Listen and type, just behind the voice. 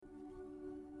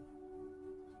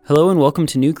Hello and welcome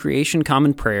to New Creation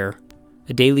Common Prayer,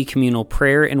 a daily communal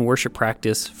prayer and worship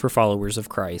practice for followers of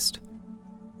Christ.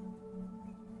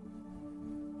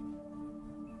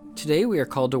 Today we are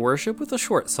called to worship with a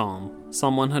short psalm,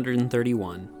 Psalm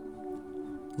 131.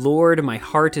 Lord, my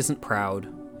heart isn't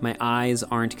proud, my eyes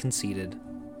aren't conceited.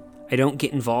 I don't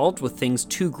get involved with things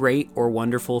too great or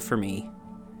wonderful for me.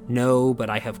 No, but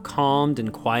I have calmed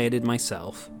and quieted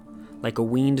myself, like a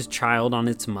weaned child on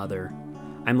its mother.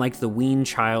 I'm like the weaned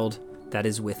child that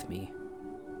is with me.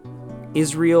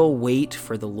 Israel, wait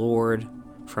for the Lord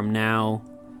from now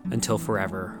until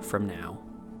forever from now.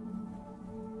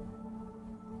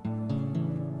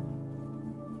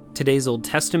 Today's Old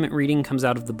Testament reading comes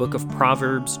out of the book of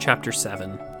Proverbs, chapter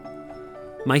 7.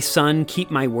 My son, keep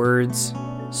my words,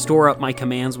 store up my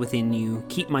commands within you,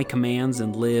 keep my commands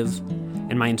and live,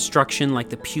 and my instruction like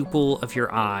the pupil of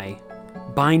your eye.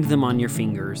 Bind them on your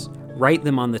fingers, write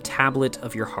them on the tablet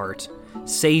of your heart.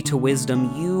 Say to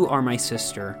wisdom, you are my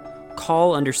sister.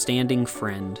 Call understanding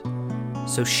friend,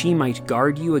 so she might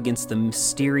guard you against the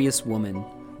mysterious woman,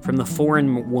 from the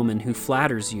foreign woman who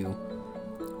flatters you.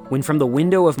 When from the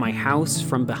window of my house,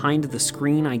 from behind the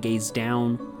screen I gazed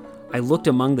down, I looked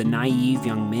among the naive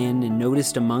young men and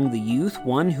noticed among the youth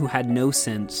one who had no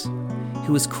sense,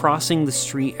 who was crossing the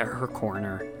street at her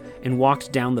corner, and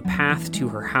walked down the path to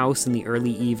her house in the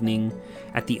early evening,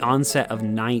 at the onset of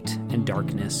night and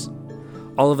darkness.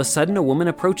 All of a sudden a woman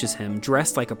approaches him,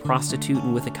 dressed like a prostitute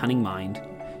and with a cunning mind.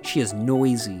 She is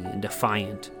noisy and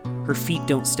defiant. Her feet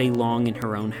don't stay long in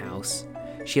her own house.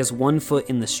 She has 1 foot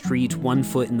in the street, 1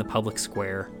 foot in the public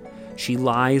square. She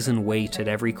lies in wait at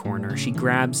every corner. She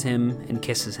grabs him and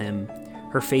kisses him.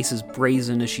 Her face is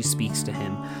brazen as she speaks to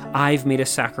him. I've made a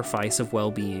sacrifice of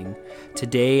well-being.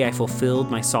 Today I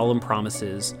fulfilled my solemn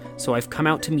promises, so I've come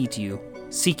out to meet you,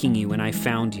 seeking you, and I've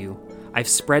found you. I've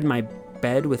spread my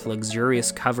bed with luxurious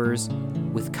covers,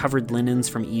 with covered linens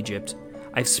from Egypt.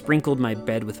 I've sprinkled my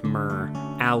bed with myrrh,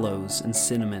 aloes, and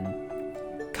cinnamon.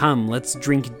 Come, let's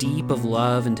drink deep of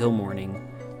love until morning.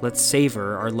 Let's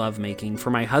savor our lovemaking, for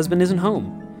my husband isn't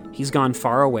home. He's gone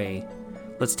far away.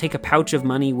 Let's take a pouch of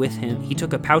money with him. He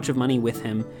took a pouch of money with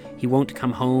him. He won't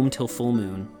come home till full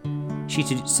moon. She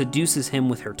seduces him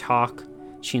with her talk.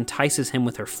 She entices him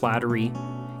with her flattery.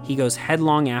 He goes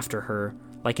headlong after her,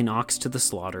 like an ox to the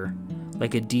slaughter,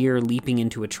 like a deer leaping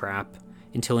into a trap,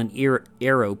 until an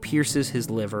arrow pierces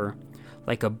his liver,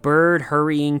 like a bird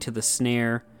hurrying to the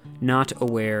snare, not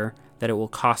aware that it will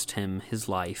cost him his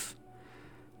life.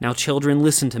 Now, children,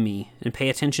 listen to me and pay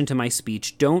attention to my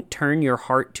speech. Don't turn your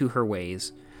heart to her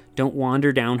ways. Don't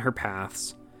wander down her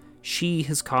paths. She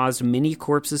has caused many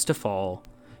corpses to fall.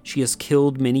 She has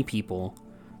killed many people.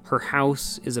 Her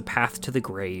house is a path to the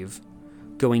grave,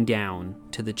 going down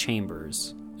to the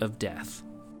chambers of death.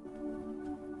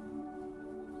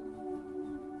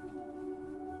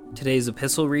 Today's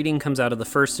epistle reading comes out of the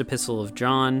first epistle of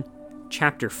John,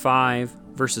 chapter 5,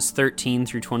 verses 13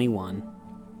 through 21.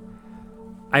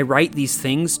 I write these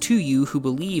things to you who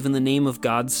believe in the name of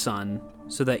God's Son,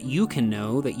 so that you can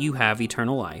know that you have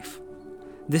eternal life.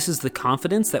 This is the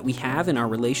confidence that we have in our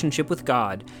relationship with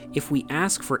God. If we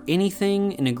ask for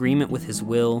anything in agreement with His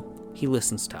will, He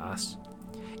listens to us.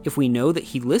 If we know that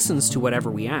He listens to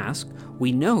whatever we ask,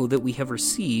 we know that we have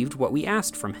received what we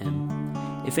asked from Him.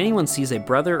 If anyone sees a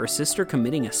brother or sister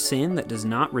committing a sin that does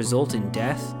not result in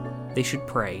death, they should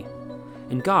pray,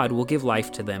 and God will give life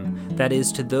to them, that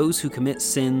is, to those who commit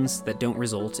sins that don't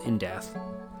result in death.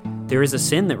 There is a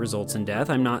sin that results in death.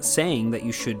 I'm not saying that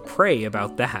you should pray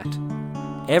about that.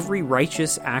 Every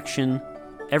unrighteous action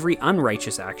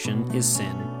is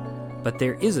sin, but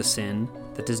there is a sin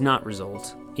that does not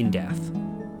result in death.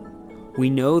 We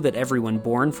know that everyone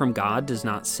born from God does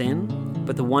not sin,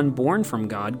 but the one born from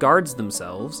God guards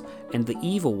themselves, and the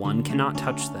evil one cannot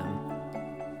touch them.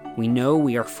 We know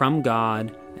we are from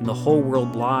God, and the whole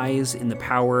world lies in the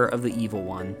power of the evil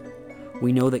one.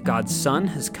 We know that God's Son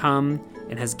has come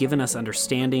and has given us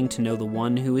understanding to know the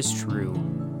one who is true.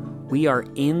 We are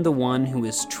in the one who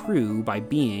is true by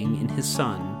being in His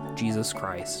Son, Jesus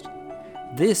Christ.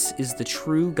 This is the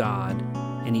true God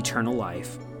and eternal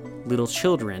life. Little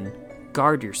children,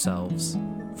 guard yourselves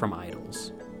from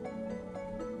idols.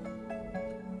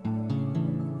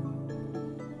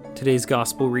 Today's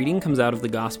gospel reading comes out of the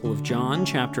Gospel of John,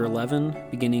 chapter 11,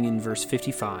 beginning in verse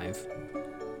 55.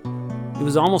 It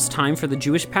was almost time for the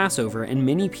Jewish Passover, and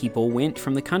many people went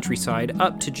from the countryside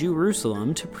up to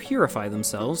Jerusalem to purify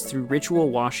themselves through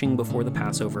ritual washing before the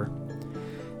Passover.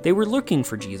 They were looking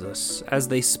for Jesus. As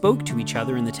they spoke to each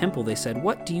other in the temple, they said,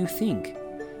 "What do you think?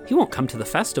 He won't come to the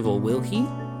festival, will he?"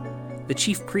 The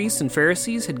chief priests and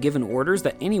Pharisees had given orders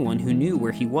that anyone who knew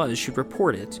where he was should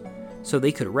report it, so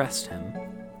they could arrest him.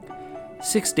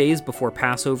 6 days before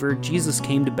Passover, Jesus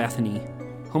came to Bethany,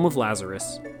 home of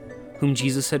Lazarus, whom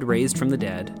Jesus had raised from the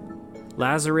dead.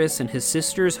 Lazarus and his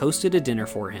sisters hosted a dinner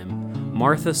for him.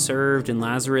 Martha served, and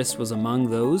Lazarus was among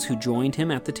those who joined him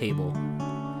at the table.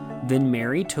 Then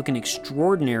Mary took an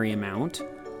extraordinary amount,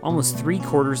 almost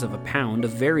 3/4 of a pound,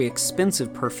 of very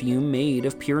expensive perfume made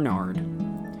of pure nard.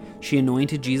 She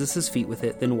anointed Jesus' feet with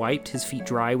it, then wiped his feet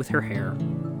dry with her hair.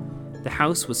 The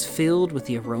house was filled with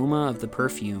the aroma of the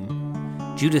perfume.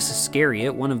 Judas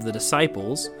Iscariot, one of the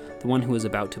disciples, the one who was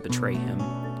about to betray him,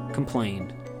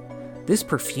 complained, "This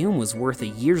perfume was worth a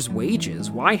year's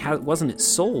wages. Why wasn't it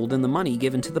sold and the money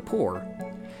given to the poor?"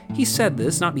 He said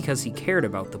this not because he cared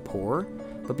about the poor,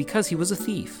 but because he was a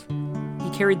thief.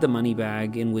 He carried the money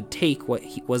bag and would take what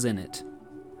was in it.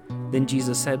 Then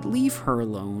Jesus said, "Leave her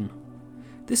alone.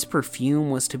 This perfume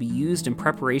was to be used in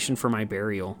preparation for my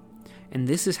burial, and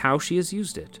this is how she has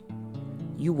used it.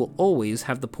 You will always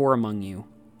have the poor among you,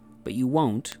 but you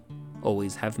won't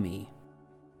always have me."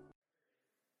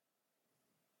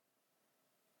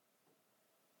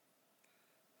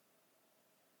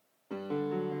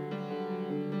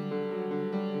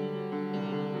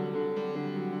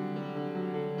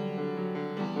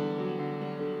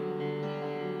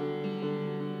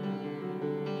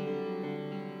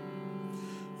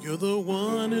 You're the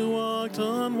one who walked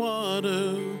on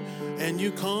water, and you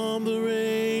calm the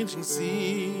raging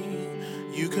sea.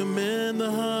 You command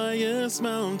the highest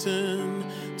mountain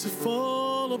to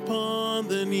fall upon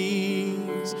their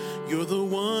knees. You're the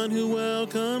one who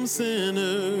welcomes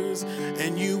sinners,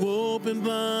 and you open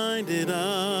blinded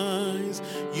eyes.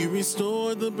 You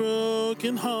restored the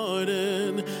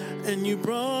brokenhearted, and you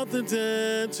brought the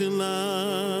dead to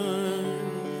life.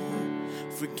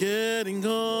 Forgetting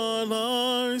all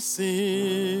our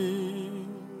sin,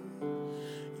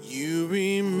 you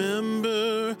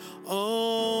remember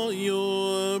all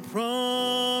your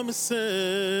promises.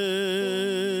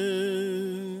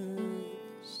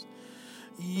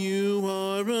 You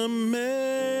are amazing,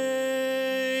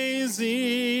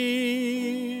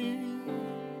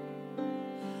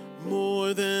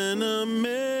 more than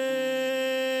amazing.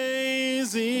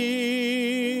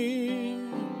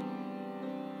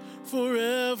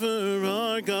 Forever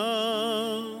our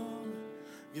God,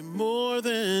 you're more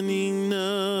than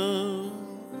enough.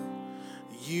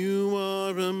 You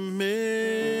are amazing.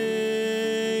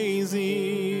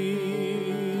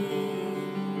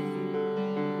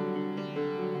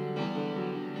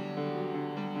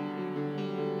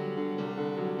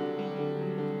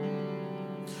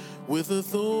 With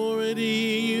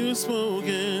authority you've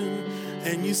spoken,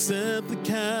 and you set the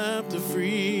captive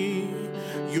free.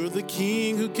 You're the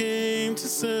King who came to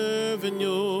serve, and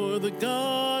you're the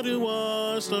God who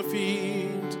washed our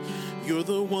feet. You're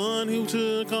the one who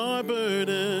took our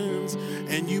burdens,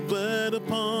 and you bled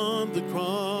upon the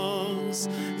cross.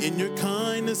 In your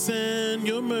kindness and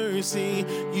your mercy,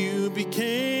 you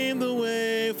became the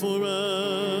way for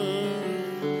us.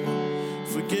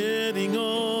 Forgetting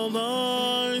all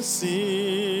our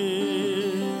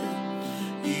sin,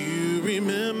 you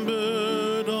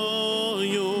remembered all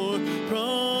your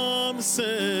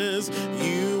promises.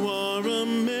 You are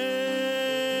amazing.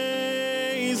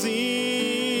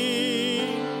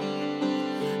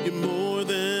 You're more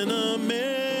than amazing.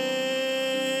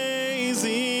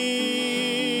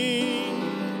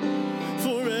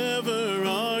 Forever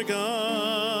our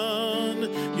God,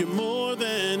 you're more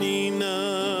than enough.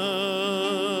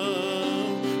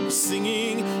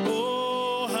 Singing,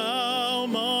 oh how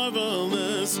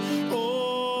marvelous,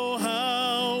 oh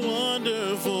how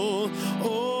wonderful,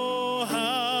 oh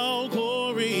how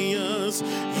glorious.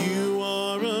 You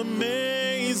are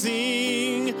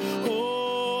amazing,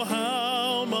 oh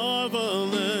how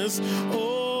marvelous,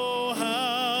 oh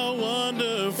how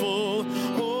wonderful,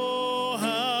 oh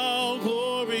how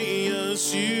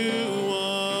glorious you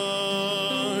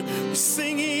are. We're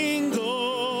singing,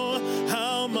 oh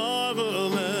how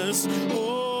marvelous,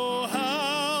 oh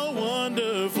how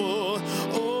wonderful,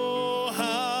 oh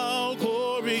how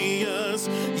glorious.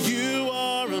 You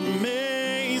are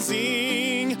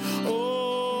amazing,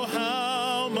 oh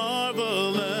how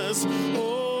marvelous,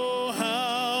 oh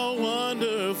how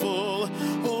wonderful,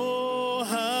 oh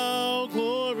how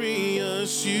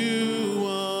glorious you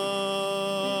are.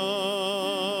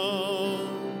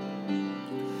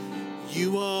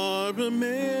 You are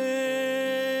amazing,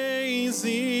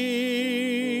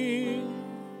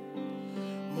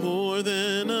 more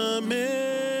than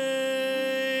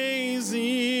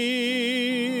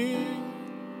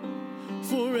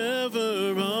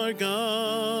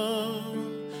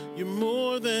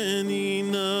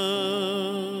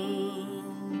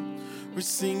we're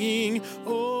singing,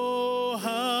 oh,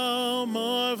 how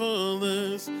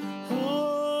marvelous,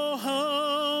 oh,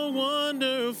 how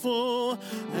wonderful,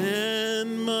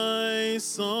 and my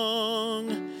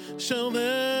song shall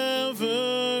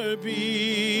ever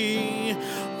be.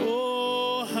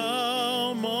 Oh,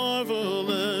 how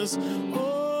marvelous,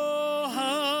 oh,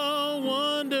 how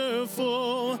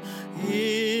wonderful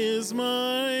is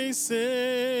my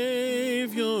Savior's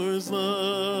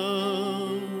love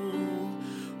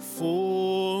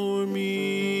for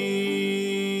me.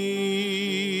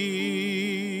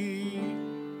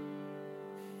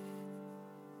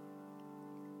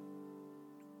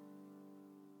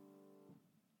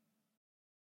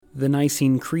 The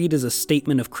Nicene Creed is a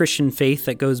statement of Christian faith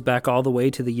that goes back all the way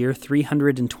to the year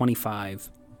 325.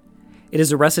 It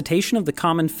is a recitation of the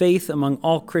common faith among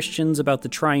all Christians about the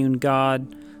triune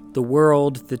God, the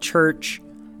world, the church,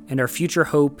 and our future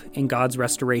hope in God's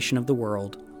restoration of the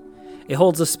world. It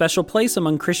holds a special place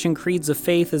among Christian creeds of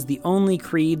faith as the only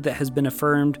creed that has been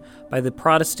affirmed by the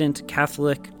Protestant,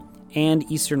 Catholic,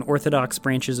 and Eastern Orthodox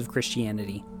branches of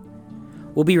Christianity.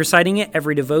 We'll be reciting it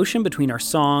every devotion between our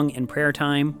song and prayer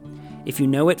time. If you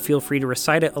know it, feel free to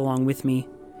recite it along with me.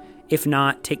 If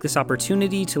not, take this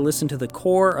opportunity to listen to the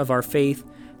core of our faith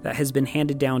that has been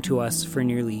handed down to us for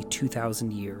nearly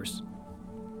 2,000 years.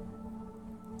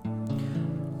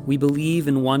 We believe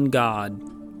in one God,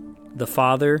 the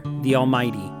Father, the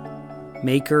Almighty,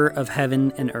 maker of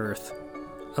heaven and earth,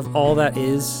 of all that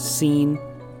is seen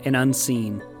and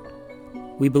unseen.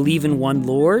 We believe in one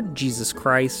Lord, Jesus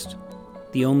Christ,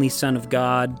 the only Son of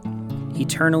God,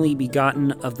 eternally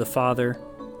begotten of the Father,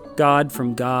 God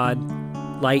from God,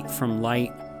 light from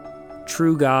light,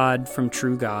 true God from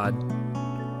true God,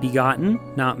 begotten,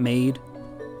 not made,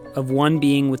 of one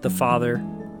being with the Father.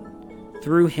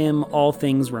 Through him all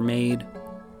things were made.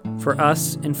 For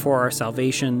us and for our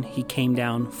salvation he came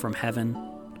down from heaven.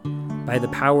 By the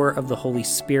power of the Holy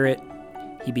Spirit,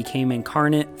 he became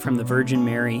incarnate from the Virgin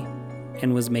Mary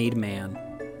and was made man.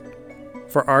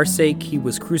 For our sake he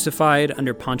was crucified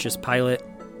under Pontius Pilate.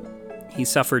 He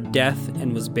suffered death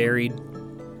and was buried.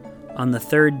 On the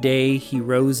third day he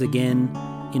rose again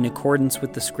in accordance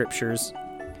with the Scriptures.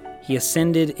 He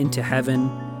ascended into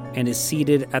heaven and is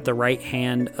seated at the right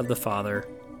hand of the Father.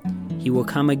 He will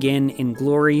come again in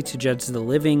glory to judge the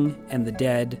living and the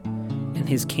dead, and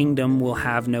his kingdom will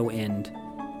have no end.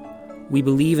 We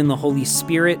believe in the Holy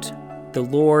Spirit, the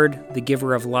Lord, the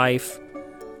giver of life,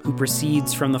 who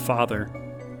proceeds from the Father.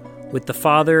 With the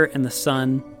Father and the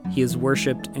Son, he is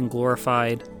worshipped and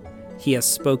glorified. He has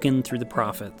spoken through the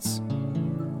prophets.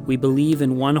 We believe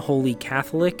in one holy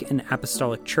Catholic and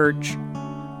Apostolic Church.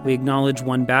 We acknowledge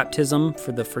one baptism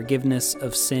for the forgiveness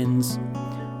of sins.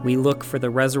 We look for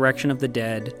the resurrection of the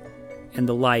dead and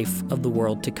the life of the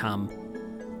world to come.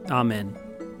 Amen.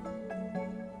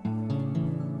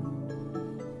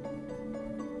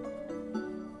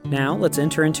 Now let's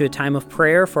enter into a time of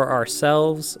prayer for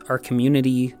ourselves, our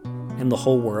community, and the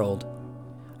whole world.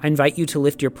 I invite you to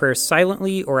lift your prayers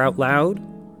silently or out loud,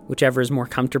 whichever is more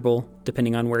comfortable,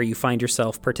 depending on where you find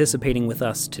yourself participating with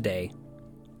us today.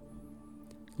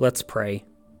 Let's pray.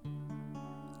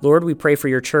 Lord, we pray for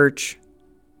your church,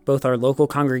 both our local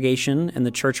congregation and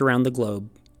the church around the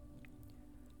globe.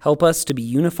 Help us to be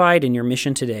unified in your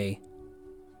mission today.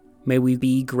 May we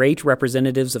be great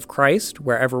representatives of Christ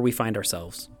wherever we find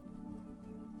ourselves.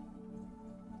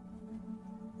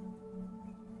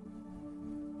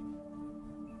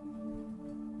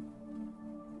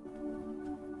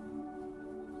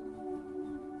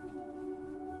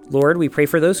 Lord, we pray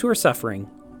for those who are suffering,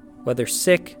 whether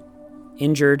sick,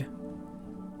 injured,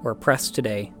 or oppressed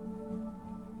today.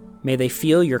 May they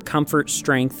feel your comfort,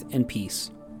 strength, and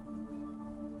peace.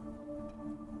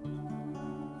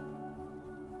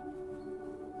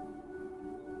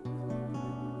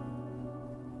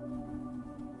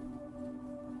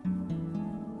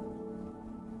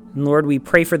 And Lord, we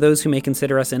pray for those who may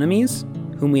consider us enemies,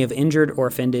 whom we have injured or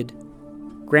offended.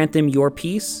 Grant them your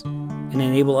peace and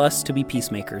enable us to be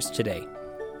peacemakers today.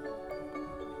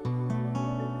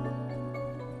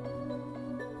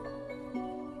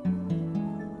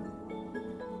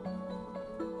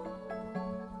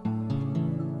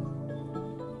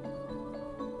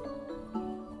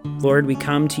 Lord, we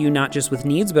come to you not just with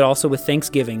needs, but also with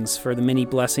thanksgivings for the many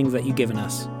blessings that you've given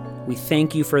us. We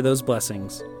thank you for those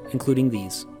blessings, including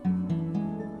these.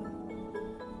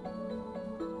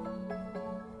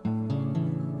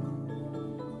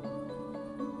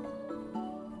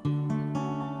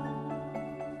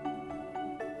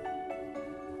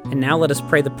 And now let us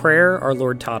pray the prayer our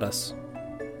Lord taught us.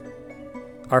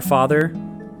 Our Father,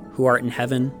 who art in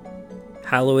heaven,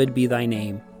 hallowed be thy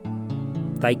name.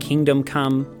 Thy kingdom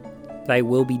come, thy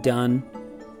will be done,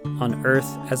 on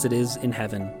earth as it is in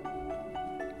heaven.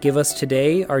 Give us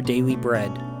today our daily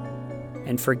bread,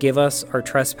 and forgive us our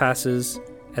trespasses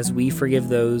as we forgive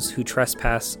those who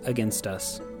trespass against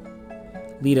us.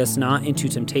 Lead us not into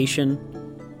temptation,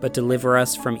 but deliver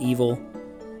us from evil.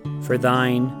 For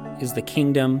thine is the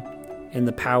kingdom, and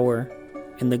the power,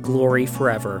 and the glory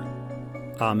forever.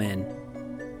 Amen.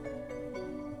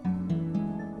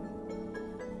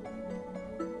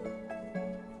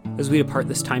 As we depart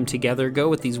this time together, go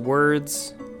with these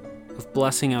words of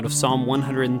blessing out of Psalm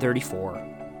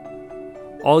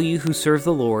 134. All you who serve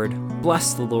the Lord,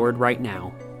 bless the Lord right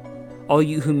now. All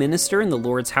you who minister in the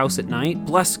Lord's house at night,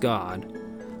 bless God.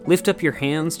 Lift up your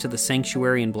hands to the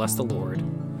sanctuary and bless the Lord.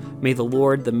 May the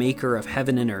Lord, the maker of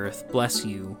heaven and earth, bless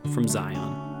you from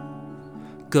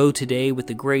Zion. Go today with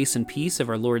the grace and peace of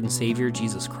our Lord and Savior,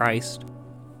 Jesus Christ.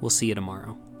 We'll see you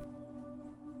tomorrow.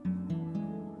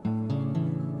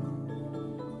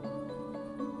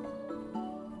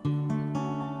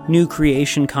 New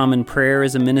Creation Common Prayer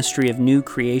is a ministry of New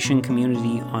Creation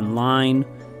Community Online,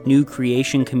 New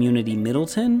Creation Community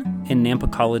Middleton, and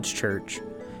Nampa College Church.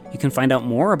 You can find out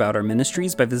more about our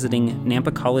ministries by visiting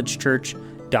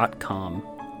nampacollegechurch.com.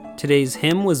 Today's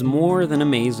hymn was More Than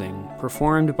Amazing,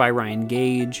 performed by Ryan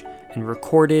Gage and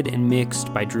recorded and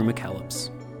mixed by Drew McKellips.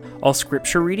 All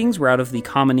scripture readings were out of the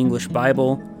Common English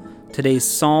Bible. Today's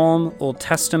Psalm, Old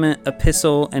Testament,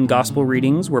 Epistle, and Gospel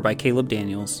readings were by Caleb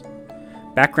Daniels.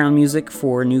 Background music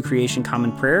for New Creation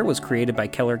Common Prayer was created by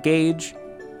Keller Gage.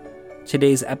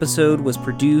 Today's episode was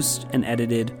produced and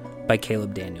edited by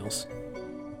Caleb Daniels.